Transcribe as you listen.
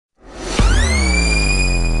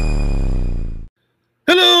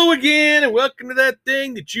again, and welcome to that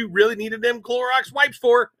thing that you really needed them Clorox wipes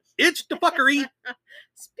for. It's the fuckery.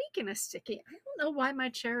 Speaking of sticky, I don't know why my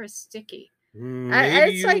chair is sticky.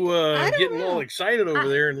 Maybe it's you like, I don't getting know. all excited over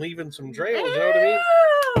there and leaving some trails, you know what I mean?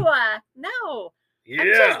 No.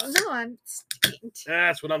 Yeah. I'm sticking to.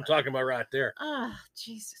 That's what I'm talking about right there. Oh,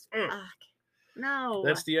 Jesus fuck. No.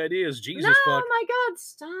 That's the idea is Jesus no, fuck. my God,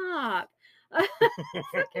 stop.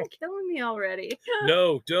 Fucking killing me already.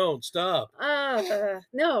 No, don't stop.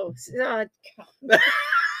 No.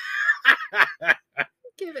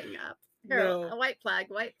 Giving up. Here, No. a white flag.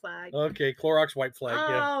 Okay, Clorox white flag,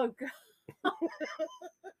 yeah. Oh, God.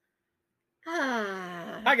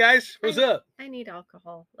 Hi, guys. What's up? I need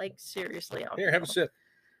alcohol. Like, seriously, alcohol. Here, have a sip.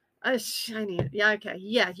 I need it. Yeah, okay.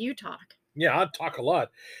 Yeah, you talk. Yeah, I talk a lot.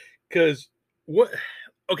 Because what...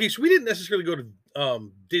 Okay, so we didn't necessarily go to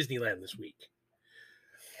Disneyland this week.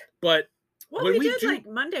 But... Well, we did like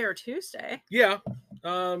Monday or Tuesday. Yeah.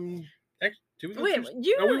 Did we go Wait, Tuesday?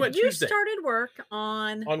 you, we went you Tuesday. started work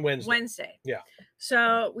on Wednesday. Yeah.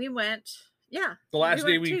 So we went... Yeah. The last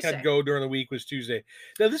day we had to go during the week was Tuesday.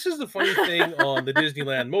 Now, this is the funny thing on the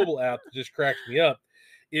Disneyland mobile app that just cracks me up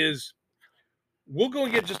is we'll go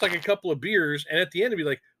and get just like a couple of beers, and at the end, it'll be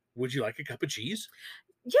like, would you like a cup of cheese?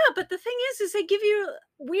 Yeah, but the thing is they give you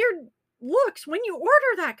weird looks when you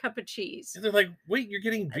order that cup of cheese. And they're like, wait, you're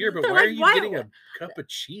getting beer, but They're why like, are you why- getting a cup of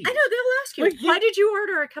cheese? I know, they'll ask you, Like, why did you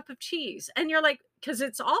order a cup of cheese? And you're like, because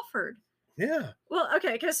it's offered. Yeah. Well,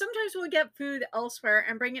 okay, because sometimes we'll get food elsewhere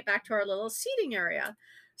and bring it back to our little seating area.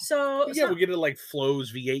 So Yeah, we'll get it like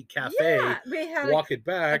Flo's V8 Cafe, yeah, we had walk it a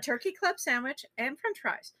back. turkey club sandwich and french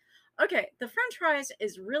fries. Okay, the french fries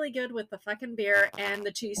is really good with the fucking beer and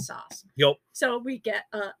the cheese sauce. Yep. So we get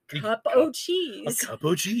a cup of cheese. A cup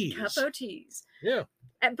of cheese. Cup of cheese. Yeah.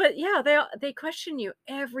 But yeah, they question you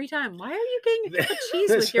every time. Why are you getting a cup of cheese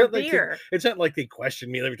It's with your not like beer? It's not like they question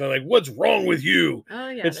me every time, like, what's wrong with you? Oh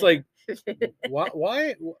yeah. It's like,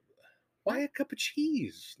 why a cup of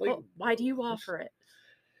cheese? Like, well, why do you offer it?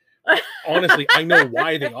 honestly, I know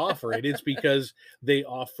why they offer it. It's because they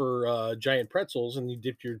offer giant pretzels, and you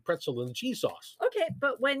dip your pretzel in the cheese sauce. Okay,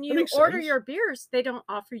 but when you makes order sense. your beers, they don't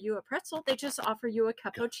offer you a pretzel. They just offer you a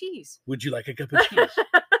cup of cheese. Would you like a cup of cheese?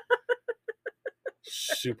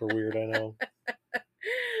 Super weird, I know.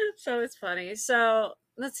 So it's funny. So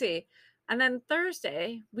let's see. And then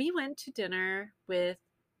Thursday, we went to dinner with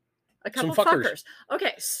a couple Some fuckers. fuckers.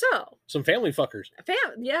 Okay, so Some family fuckers.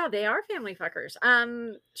 yeah, they are family fuckers.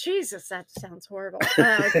 Jesus, that sounds horrible.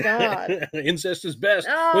 Oh God. Incest is best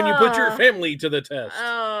when you put your Oh. family to the test.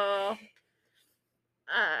 Oh,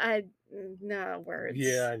 I no words.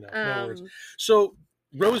 Yeah, I know. No words. So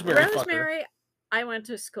Rosemary, fucker. I went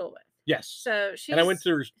to school with. Yes. So she's. And I went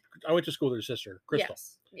to school with her sister, Crystal.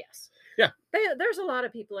 Yes. Yeah. There's a lot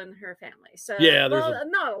of people in her family. So Yeah,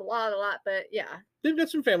 not a lot, but yeah. They've got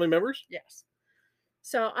some family members. Yes.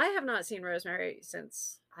 So I have not seen Rosemary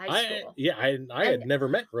since high school. I had never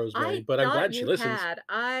met Rosemary, but I'm glad she listens.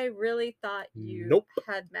 I really thought you Nope.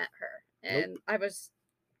 had met her, and I was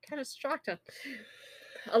kind of shocked,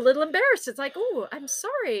 a little embarrassed. It's like, oh, I'm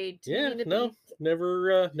sorry. Never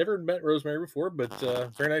met Rosemary before, but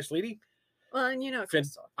very nice lady. Well, and you know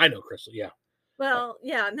Crystal. I know Crystal, yeah. Well,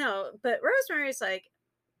 yeah, no, but Rosemary's like,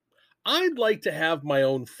 I'd like to have my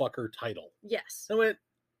own fucker title. yes. I went,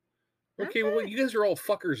 okay, well, you guys are all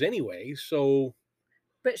fuckers anyway, so.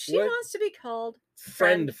 But she wants to be called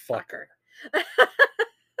friend fucker.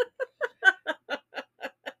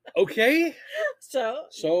 Okay. So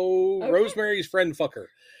okay. Rosemary's friend fucker.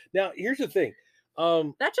 Now, here's the thing.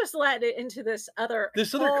 That just led it into this other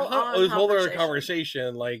whole other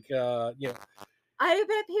conversation. Like, I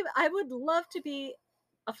bet I would love to be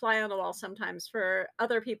a fly on the wall sometimes for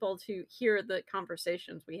other people to hear the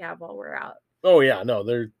conversations we have while we're out. Oh yeah, no,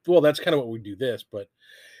 that's kind of what we do this, but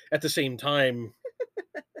at the same time,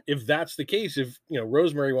 if that's the case, if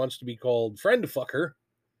Rosemary wants to be called friend fucker,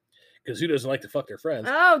 because who doesn't like to fuck their friends?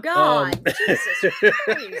 Oh God, Jesus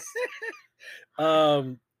Christ.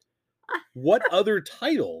 What other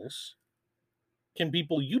titles can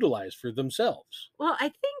people utilize for themselves? Well, I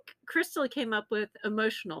think Crystal came up with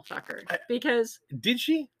emotional fucker because did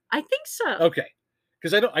she? I think so. Okay,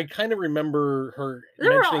 because I kind of remember her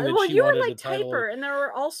mentioning that she you wanted were like the title, Typer, and there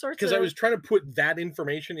were all sorts. Because I was trying to put that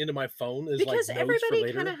information into my phone as because like notes for everybody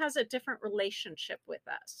later. kind of has a different relationship with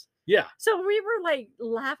us. Yeah. So we were like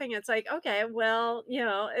laughing. It's like, okay, well,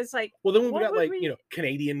 it's like. Well, then we got like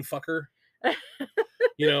Canadian fucker.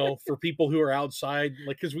 For people who are outside,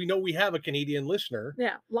 like, because we know we have a Canadian listener.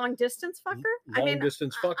 Yeah, long distance fucker.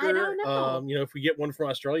 Distance fucker. I don't know. If we get one from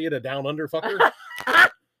Australia, to down under fucker.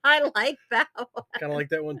 I I like that one. Kind of like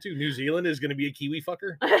that one too. New Zealand is going to be a Kiwi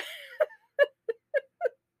fucker.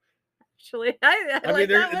 Actually, I I mean, like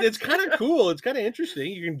that one it's too. kind of cool. It's kind of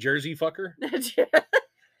interesting. You can Jersey fucker,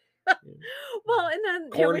 Well, and then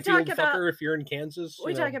we cornfield talk about fucker if you're in Kansas.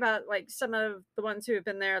 we talk about like some of the ones who have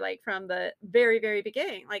been there like from the very, very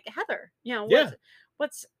beginning, like Heather. Yeah.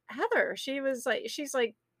 What's Heather? She's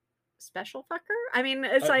like special fucker. I mean,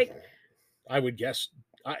 it's like I would guess.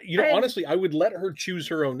 Honestly, I would let her choose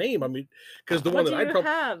her own name. I mean, because the one what that do I'd you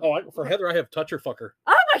probably have? for Heather, I have Toucher Fucker.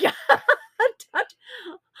 Oh my god,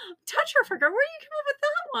 touch her fucker. Where are you coming with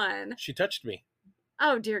that one? She touched me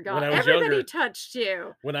Oh dear God! when I was Everybody younger. touched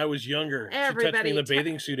you. When I was younger, she touched me Everybody in the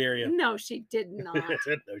bathing suit area. No, she did not. No,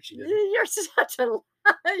 she didn't. You're such a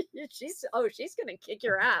she's gonna kick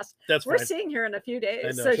your ass. That's We're fine. seeing her in a few days, I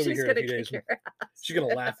know, so she'll be she's here in a gonna few kick days. your ass. She's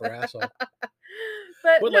gonna laugh her ass off.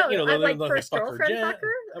 But But, no, like, I like the first fucker, girlfriend Jen-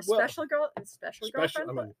 fucker, well, special girl, and special girlfriend.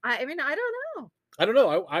 I mean, I don't know. I don't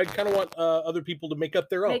know. I kind of want other people to make up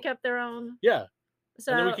their own. Make up their own. Yeah.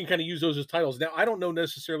 So And then we can kind of use those as titles. Now, I don't know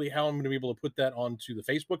necessarily how I'm going to be able to put that onto the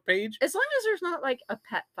Facebook page. as long as there's not like a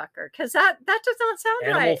pet fucker, because that does not sound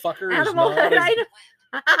Animal right. fucker Animal. is not. I know.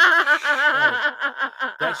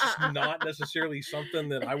 That's just not necessarily something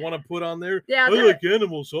that I want to put on there. Yeah, I like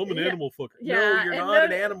animals, so I'm an yeah, animal fucker. yeah, No, you're and not an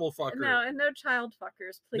no- animal fucker. No, and no child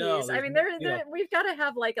fuckers, please. No, I mean, we've got to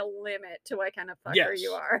have like a limit to what kind of fucker Yes.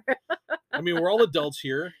 you are. I mean, we're all adults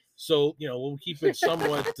here, so we'll keep it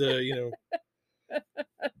somewhat,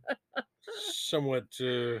 somewhat,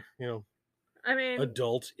 I mean,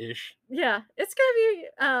 adult-ish. yeah, it's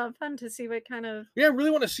gonna be fun to see what kind of. Yeah, I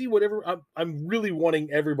really want to see whatever. I'm really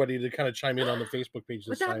wanting everybody to kind of chime in on the Facebook page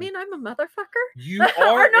Would this that time. mean I'm a motherfucker? You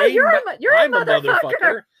are. Or no, you're a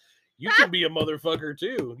motherfucker. You can be a motherfucker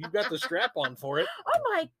too. You've got the strap on for it. Oh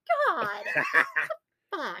my god!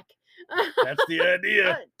 Fuck. That's the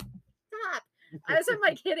idea. Stop. As I'm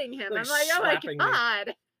like hitting him, Like I'm like, oh my slapping me.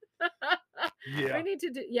 god. Yeah.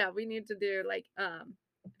 We need to do like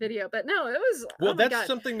video, but no, it was. Well, oh my that's god.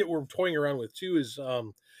 something that we're toying around with too. Is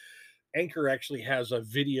Anchor actually has a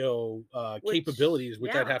video capabilities,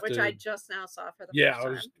 which I'd have which to. I just now saw for the Yeah,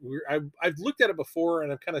 first I've looked at it before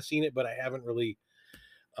and I've kind of seen it, but I haven't really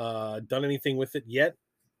done anything with it yet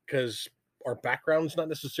because our background's not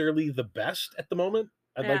necessarily the best at the moment.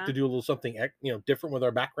 I'd like Yeah. to do a little something different with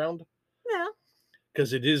our background Yeah.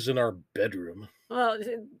 because it is in our bedroom. Well,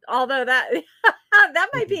 although that that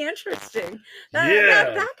might be interesting.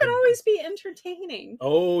 Yeah. That could always be entertaining.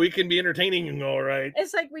 Oh, it can be entertaining, all right.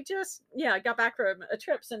 It's like we just got back from a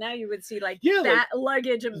trip, so now you would see like Yeah, like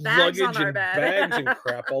luggage and bags on our and bed, bags and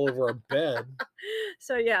crap all over our bed.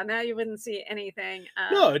 So yeah, now you wouldn't see anything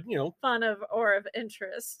No, fun or of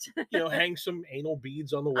interest. hang some anal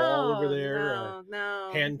beads on the wall over there. No,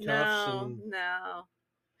 handcuffs no, and- no.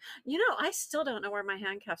 I still don't know where my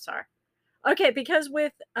handcuffs are. Okay, because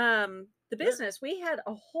with the business, we had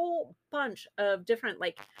a whole bunch of different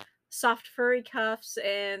like soft furry cuffs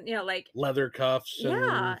and like Leather cuffs. And,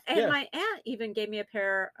 my aunt even gave me a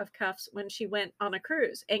pair of cuffs when she went on a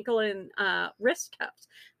cruise, ankle and wrist cuffs.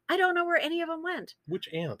 I don't know where any of them went. Which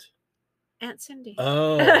aunt? Aunt Cindy.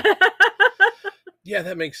 Oh, yeah,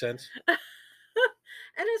 that makes sense.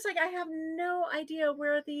 And it's like I have no idea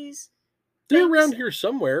where these. They're things- around here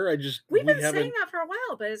somewhere. We've been haven't. saying that for a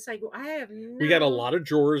while, but it's like I have no. We got a lot of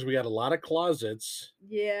drawers. We got a lot of closets.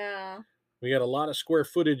 Yeah. We got a lot of square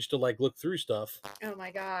footage to look through stuff. Oh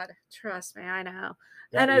my god. Trust me, I know.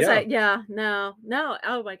 Yeah, And it's yeah. like, no.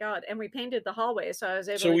 Oh my god. And we painted the hallway, so I was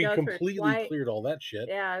able So to we go completely through cleared all that shit.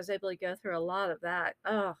 Yeah, I was able to go through a lot of that.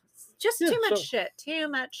 Oh, it's just Yeah, too much so- shit. Too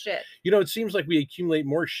much shit. It seems like we accumulate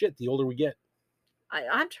more shit the older we get. I'm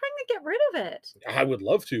trying to get rid of it. I would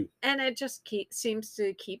love to. And it just seems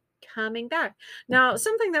to keep coming back. Now,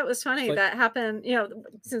 something that was funny like- that happened,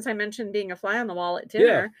 since I mentioned being a fly on the wall at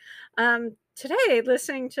dinner, today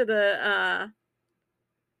listening to the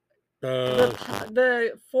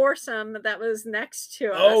foursome that was next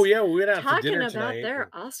to us. Oh yeah, we went out to Talking dinner about tonight. their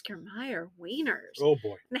Oscar Mayer wieners Oh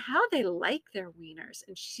boy. and how they like their wieners,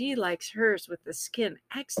 and she likes hers with the skin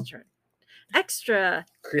extra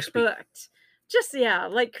Crispy. cooked. Just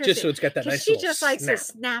like crispy. Just so it's got that 'Cause nice she little just likes snap. to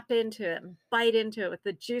snap into it and bite into it with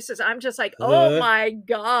the juices. I'm just like, oh Uh. my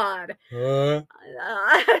god. Uh,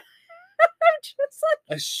 I'm just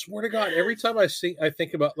like, I swear to God, every time I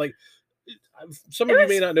think about some It of you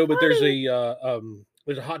may was not know, but there's funny.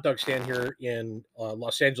 there's a hot dog stand here in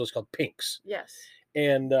Los Angeles called Pink's, yes.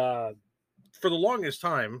 and for the longest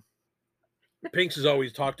time, Pink's has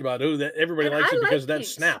always talked about that everybody And likes I it because like of that Pink's.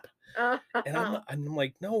 snap, and I'm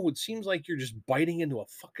like, no, it seems like you're just biting into a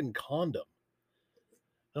fucking condom.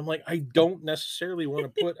 I'm like, I don't necessarily want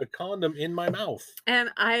to put a condom in my mouth. And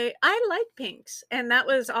I like pinks, and that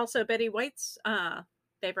was also Betty White's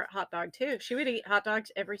favorite hot dog too. She would eat hot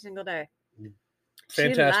dogs every single day. She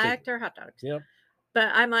Fantastic. liked her hot dogs. Yep.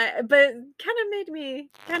 But I'm like, but kind of made me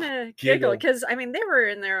kind of giggle because I mean they were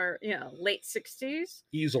in their late 60s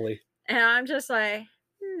Easily. and I'm just like,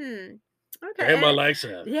 okay. Grandma likes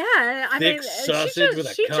a thick sausage with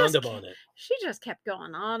a condom on it. She just kept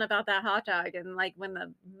going on about that hot dog and like when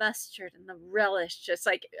the mustard and the relish, just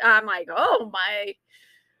like I'm like, oh my,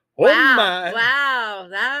 wow,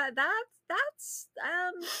 that's that's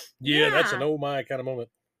an oh my kind of moment.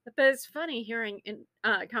 But it's funny hearing in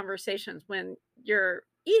conversations when you're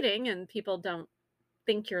eating and people don't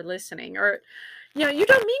think you're listening, or you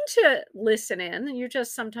don't mean to listen in, you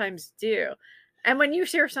just sometimes do. And when you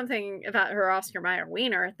hear something about her Oscar Mayer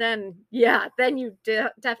wiener, then you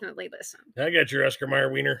definitely listen. I got your Oscar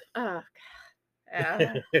Mayer wiener. Oh,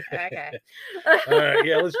 God. Okay. All right,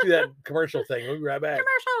 yeah, let's do that commercial thing. We'll be right back.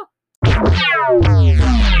 Commercial.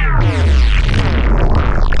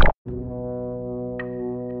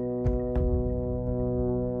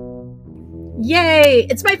 Yay!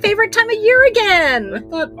 It's my favorite time of year again! I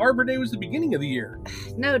thought Arbor Day was the beginning of the year.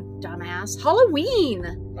 No, dumbass.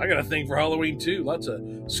 Halloween! I got a thing for Halloween, too. Lots of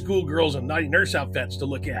schoolgirls and naughty nurse outfits to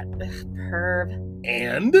look at. Perv.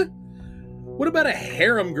 And what about a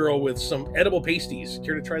harem girl with some edible pasties?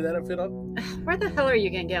 Care to try that outfit on? Where the hell are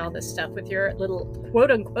you going to get all this stuff with your little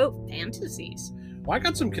quote-unquote fantasies? Well, I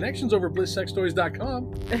got some connections over at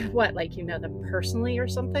BlissSexToys.com. What, like you know them personally or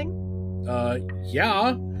something?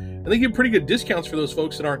 Yeah. And they give pretty good discounts for those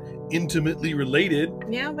folks that aren't intimately related.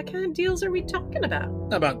 Yeah, what kind of deals are we talking about?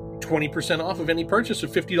 About 20% off of any purchase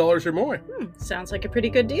of $50 or more. Sounds like a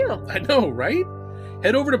pretty good deal. I know, right?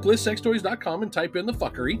 Head over to BlissSexToys.com and type in the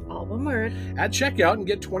fuckery. All one word. At checkout and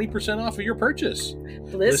get 20% off of your purchase.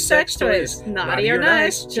 Bliss Sex Toys. Naughty or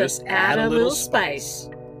nice, just add a little spice.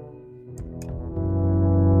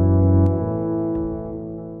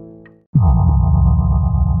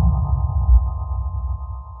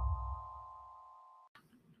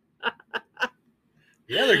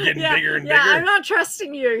 Yeah, they're getting bigger and bigger. Yeah, I'm not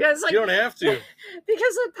trusting you because you don't have to.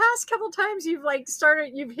 Because the past couple times you've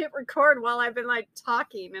hit record while I've been like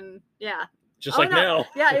talking and just now.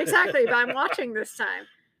 Yeah, exactly. But I'm watching this time.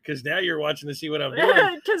 Because now you're watching to see what I'm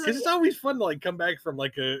doing. Because it's always fun to like come back from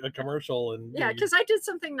like a commercial and because I did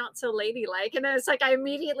something not so ladylike, and then it's like I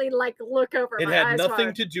immediately like look over. It had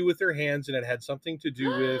nothing to do with her hands, and it had something to do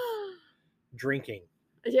with drinking.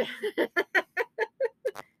 Yeah.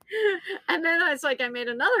 And then I was like, I made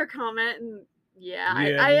another comment, and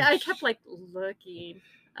I kept like looking.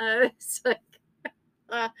 It's like,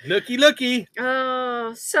 looky.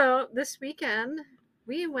 Oh, so this weekend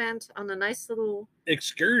we went on a nice little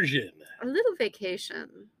excursion, a little vacation.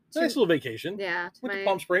 Nice little vacation. Yeah, went to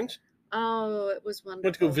Palm Springs. Oh, it was wonderful.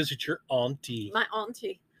 Went to go visit your auntie. My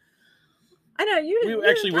auntie. I know you. We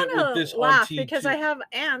actually went with this laugh auntie because too. I have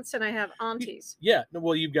aunts and I have aunties. Yeah,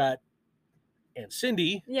 well, you've got Aunt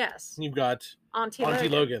Cindy. Yes. And you've got Auntie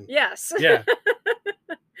Logan. Yes. Yeah.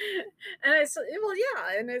 And it's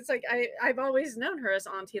and it's like I've always known her as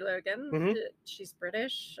Auntie Logan. Mm-hmm. She's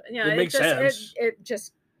British. Yeah, it makes sense.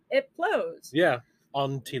 It flows. Yeah,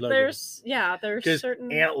 Auntie Logan. There's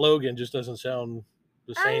certain Aunt Logan just doesn't sound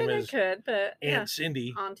the same as it could, but Aunt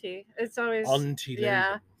Cindy. Auntie. It's always Auntie Logan.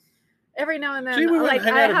 Yeah. Every now and then, I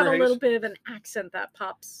have a little bit of an accent that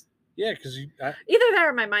pops. Yeah, because either there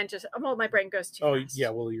or my mind my brain goes too fast. Yeah,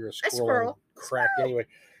 well, you're a squirrel. Crack anyway.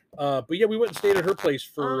 But yeah, we went and stayed at her place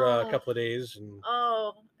for a couple of days, and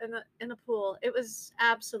in the pool, it was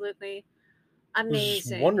absolutely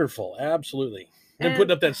amazing. It was wonderful, absolutely. And then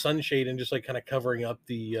putting up that sunshade and just like kind of covering up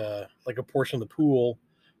the like a portion of the pool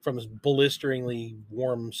from this blisteringly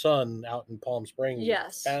warm sun out in Palm Springs.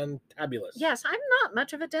 Yes. Fantabulous. Yes, I'm not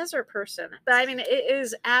much of a desert person, but I mean, it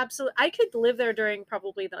is absolutely. I could live there during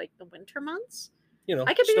probably like the winter months.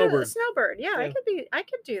 I could be a snowbird. Yeah, I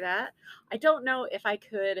could do that. I don't know if I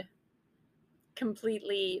could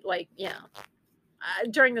completely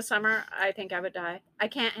during the summer, I think I would die. I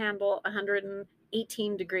can't handle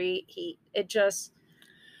 118 degree heat. It just.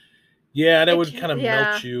 Yeah, that would kind of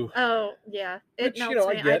melt you. Oh, yeah, it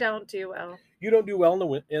melts me. I don't do well. You don't do well in the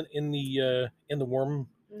warm.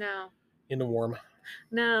 No. In the warm.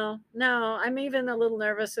 No. I'm even a little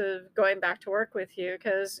nervous of going back to work with you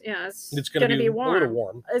because it's going to be warm. A little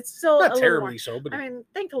warm. It's still not a terribly warm. so, but I mean,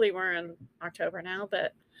 thankfully we're in October now,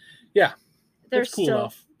 but yeah, there's cool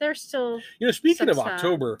enough. There's still. Speaking of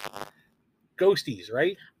October, ghosties,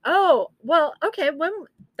 right? Oh well, okay.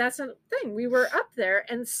 That's a thing. We were up there,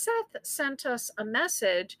 and Seth sent us a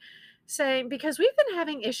message saying, because we've been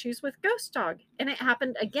having issues with Ghost Dog. And it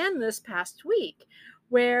happened again this past week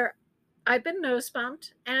where I've been nose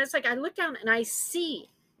bumped. And it's like I look down and I see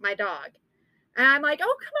my dog. And I'm like,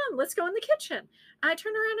 oh, come on, let's go in the kitchen. And I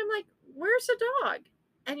turn around and I'm like, where's the dog?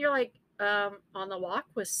 And you're like, on the walk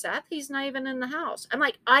with Seth. He's not even in the house. I'm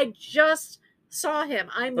like, I just saw him.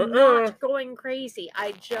 I'm not going crazy.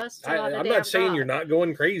 I just saw the I'm damn not saying dog. you're not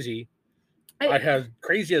going crazy.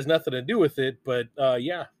 Crazy has nothing to do with it, but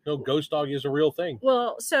yeah, no, Ghost Dog is a real thing.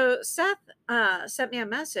 Well, so Seth sent me a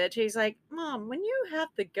message. He's like, Mom, when you have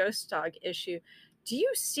the Ghost Dog issue, do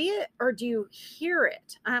you see it or do you hear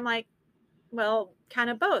it? I'm like, well,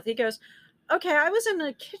 kind of both. He goes, okay, I was in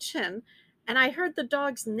the kitchen and I heard the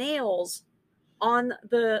dog's nails on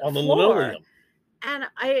the floor. Linoleum. And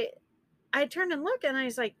I turned and looked and I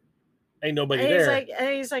was like, ain't nobody there.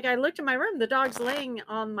 He's like, I looked in my room, the dog's laying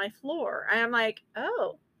on my floor. And I'm like,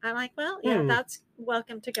 oh. I'm like, well, yeah, that's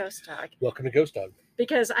welcome to Ghost Dog. Welcome to Ghost Dog.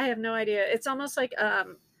 Because I have no idea. It's almost like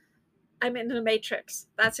I'm in the Matrix.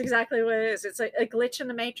 That's exactly what it is. It's like a glitch in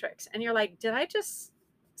the Matrix. And you're like, did I just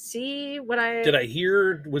see what I... Did I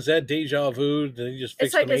hear? Was that deja vu? Did he just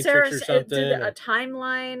fix the Matrix or something? Did a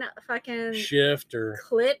timeline fucking... shift or...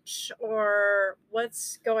 glitch or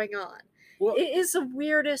what's going on? Well, it is the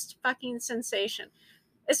weirdest fucking sensation.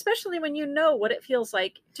 Especially when you know what it feels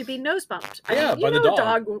like to be nose bumped. Yeah, by the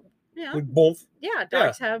dog. Yeah,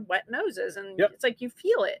 dogs have wet noses, and it's like you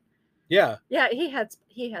feel it. Yeah, he had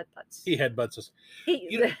butts. He had butts.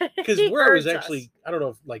 Because where I was actually, I don't know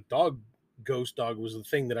if like Ghost Dog was the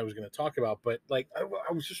thing that I was going to talk about, but like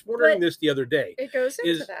I was just wondering this the other day. It goes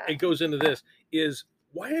into that. It goes into this. Is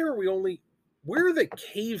why are we only? Where are the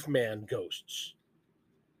caveman ghosts?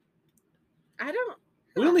 I don't.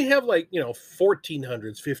 We only have like,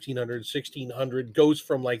 1400s, 1500s, 1600 ghosts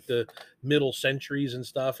from like the middle centuries and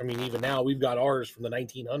stuff. I mean, even now we've got ours from the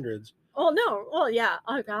 1900s. Oh, no. Well, yeah.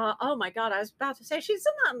 Oh, God. Oh, my God. I was about to say she's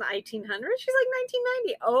not in the 1800s. She's like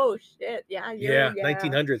 1990. Oh, shit. Yeah.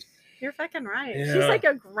 1900s. You're fucking right. Yeah. She's like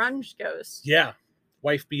a grunge ghost. Yeah.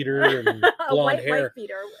 Wife beater and blonde hair. Wife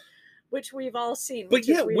beater, which we've all seen. But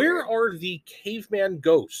yeah, where are the caveman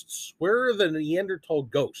ghosts? Where are the Neanderthal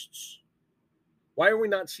ghosts? Why are we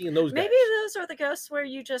not seeing those guys? Maybe those are the ghosts where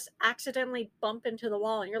you just accidentally bump into the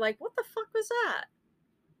wall and you're like, what the fuck was that?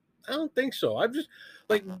 I don't think so. I'm just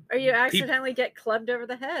like... Or you accidentally get clubbed over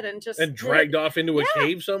the head and just... And dragged off into a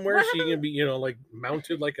cave somewhere so you can be, like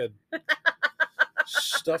mounted like a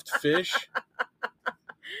stuffed fish.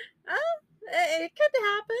 It could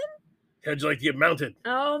happen. How'd you like to get mounted?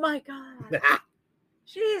 Oh my God.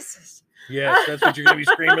 Jesus. Yes, that's what you're going to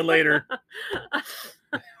be screaming later.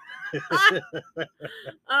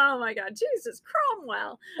 Oh my God, Jesus,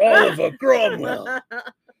 Cromwell. Oliver Cromwell.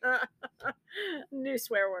 New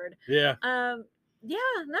swear word. Yeah. Yeah,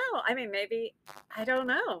 no, I mean, maybe, I don't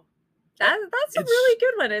know. That's a really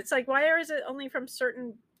good one. It's like, why is it only from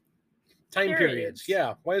certain time periods?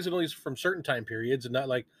 Yeah. Why is it only from certain time periods and not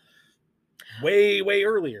like way, way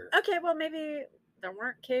earlier? Okay, well, maybe there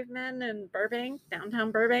weren't cavemen in Burbank,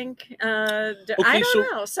 downtown Burbank. I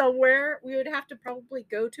don't know. So where we would have to probably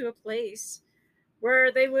go to a place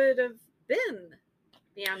where they would have been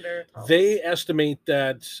Neanderthals. They estimate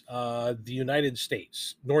that the United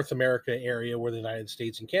States, North America area where the United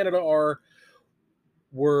States and Canada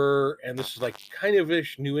were, and this is like kind of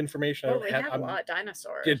ish new information. We have a lot of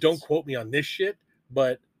dinosaurs. Yeah, don't quote me on this shit,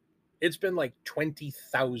 but it's been like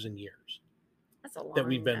 20,000 years. That's a long that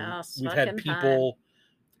we've had people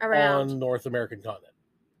around on North American continent.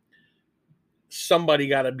 Somebody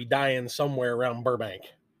got to be dying somewhere around Burbank.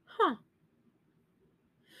 Huh.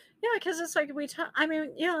 Yeah, because it's like we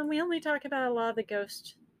only talk about a lot of the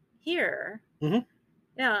ghosts here. Mm-hmm.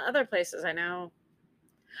 Yeah, other places I know.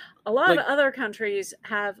 A lot of other countries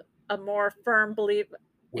have a more firm belief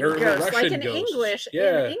in ghosts. Like in English,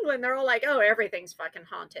 in England, they're all like, oh, everything's fucking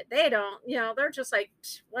haunted. They don't, they're just like,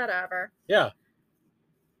 whatever. Yeah.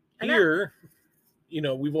 Here,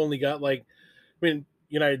 we've only got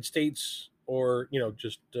United States or,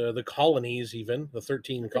 just the colonies, even the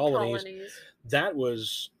 13 colonies. That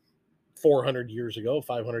was 400 years ago,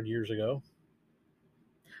 500 years ago.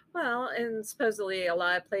 Well, and supposedly a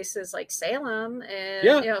lot of places like Salem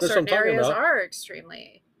and certain areas are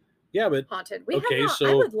extremely haunted.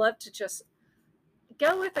 I would love to just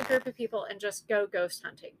go with a group of people and just go ghost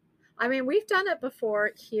hunting. I mean, we've done it before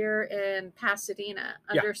here in Pasadena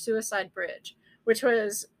under Suicide Bridge, which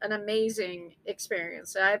was an amazing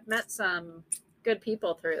experience. I've met some good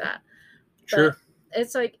people through that. Sure. But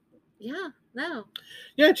it's like, no.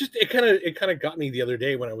 Yeah, it kind of got me the other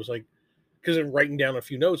day when I was like, because I'm writing down a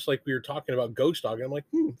few notes, like we were talking about Ghost Dog, and I'm like,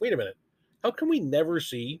 wait a minute. How come we never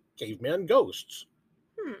see caveman ghosts?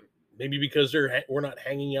 Hmm. Maybe because we're not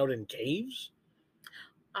hanging out in caves?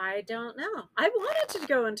 I don't know. I wanted to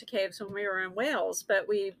go into caves when we were in Wales, but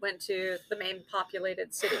we went to the main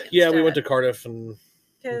populated city Yeah, we went instead. to Cardiff and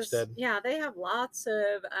Because instead. yeah, they have lots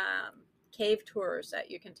of cave tours that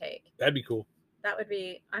you can take. That'd be cool. That would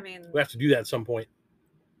be, I mean, We have to do that at some point.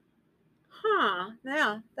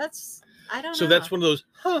 yeah, that's, I don't So know. that's one of those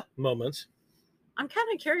moments. I'm kind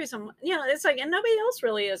of curious on, it's like, and nobody else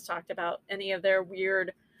really has talked about any of their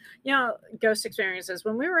weird, ghost experiences.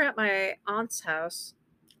 When we were at my aunt's house,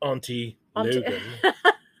 Auntie Auntie- Logan.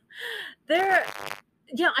 there,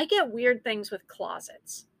 I get weird things with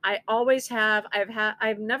closets. I always have.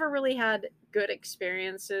 I've never really had good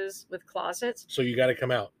experiences with closets. So you got to come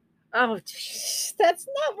out. Oh, that's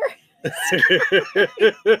not where.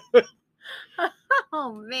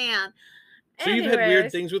 Oh man. So you've had weird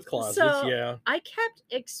Anyways, things with closets, so yeah. I kept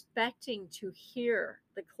expecting to hear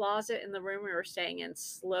the closet in the room we were staying in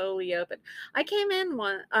slowly open. I came in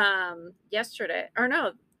one yesterday, or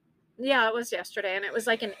no, yeah, it was yesterday, and it was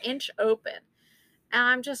like an inch open. And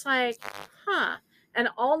I'm just like, huh. And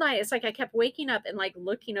all night, it's like I kept waking up and like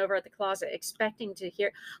looking over at the closet, expecting to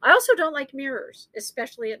hear. I also don't like mirrors,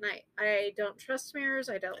 especially at night. I don't trust mirrors.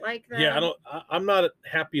 I don't like them. Yeah, I'm not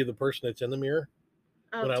happy of the person that's in the mirror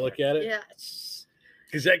when I look at it. Yeah.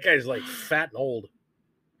 Because that guy's like fat and old.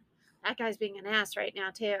 That guy's being an ass right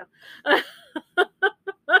now, too. I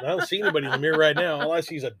don't see anybody in the mirror right now. All I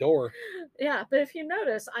see is a door. Yeah, but if you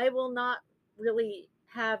notice, I will not really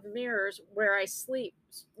have mirrors where I sleep,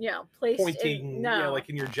 placed Pointing, no. like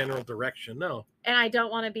in your general direction. No. And I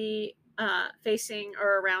don't want to be facing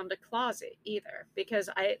or around a closet either, because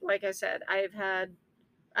like I said, I've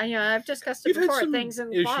discussed it You've before. had some Things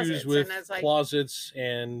in issues closets, with and it's like, closets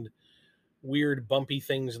and weird bumpy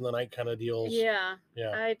things in the night kind of deals. yeah.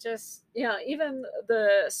 I just, even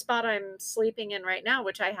the spot I'm sleeping in right now,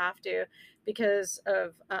 which I have to because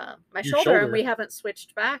of my shoulder, and we haven't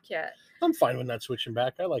switched back yet. I'm fine with not switching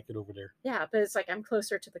back. I like it over there. Yeah, but it's like I'm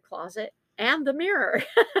closer to the closet and the mirror.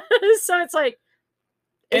 So it's like,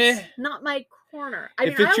 it's not my corner.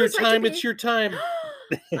 If it's your time, it's your time.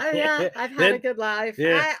 I've had a good life.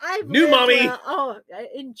 Yeah. I've New lived mommy. well. Oh,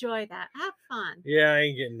 enjoy that. Have fun. Yeah, I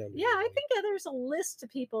ain't getting no. Yeah, I think there's a list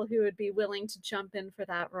of people who would be willing to jump in for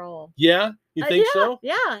that role. Yeah, you think so?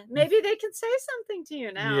 Yeah, maybe they can say something to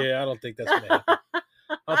you now. Yeah, I don't think that's gonna happen.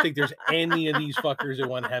 I don't think there's any of these fuckers that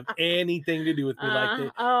want to have anything to do with me like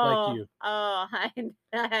you. Oh, I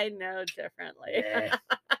know differently. Yeah.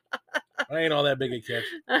 I ain't all that big a catch.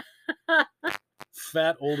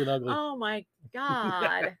 Fat, old, and ugly. Oh my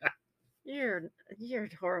God. You're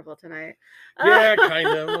horrible tonight. Yeah, kind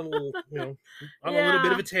of. I'm a little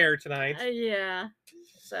bit of a tear tonight. Yeah.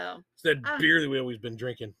 So It's that beer that we always been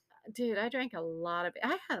drinking. Dude, I drank a lot of.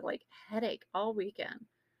 I had like headache all weekend.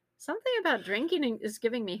 Something about drinking is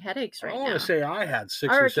giving me headaches right now. I want to say I had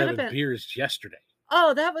 6 or 7 beers yesterday.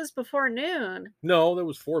 Oh, that was before noon. No, that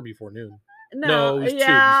was 4 before noon. No, it was 2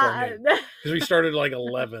 before noon. Because we started like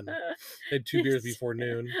 11. Had 2 beers before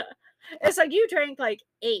noon. It's like you drank like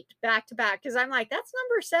 8 back to back, because I'm like, that's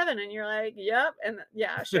number 7, and you're like, yep, and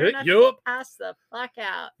yeah, sure enough, you passed the fuck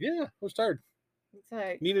out. Yeah, I was tired. It's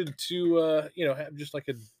like, needed to have just like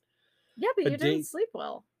a but you didn't sleep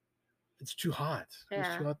well. It's too hot. Yeah.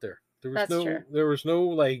 It's too hot there. True. There was no,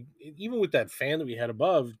 like, even with that fan that we had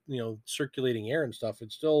above, circulating air and stuff,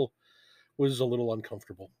 it still was a little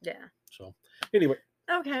uncomfortable. Yeah. So anyway.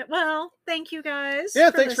 Okay. Well, thank you guys.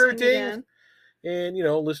 Yeah, thanks for everything. And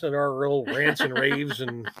listening to our real rants and raves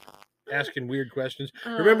and asking weird questions.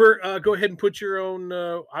 Remember, go ahead and put your own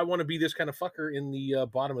I want to be this kind of fucker in the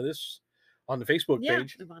bottom of this on the Facebook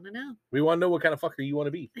page. We want to know. We want to know what kind of fucker you want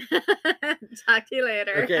to be. Talk to you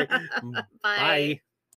later. Okay. Bye.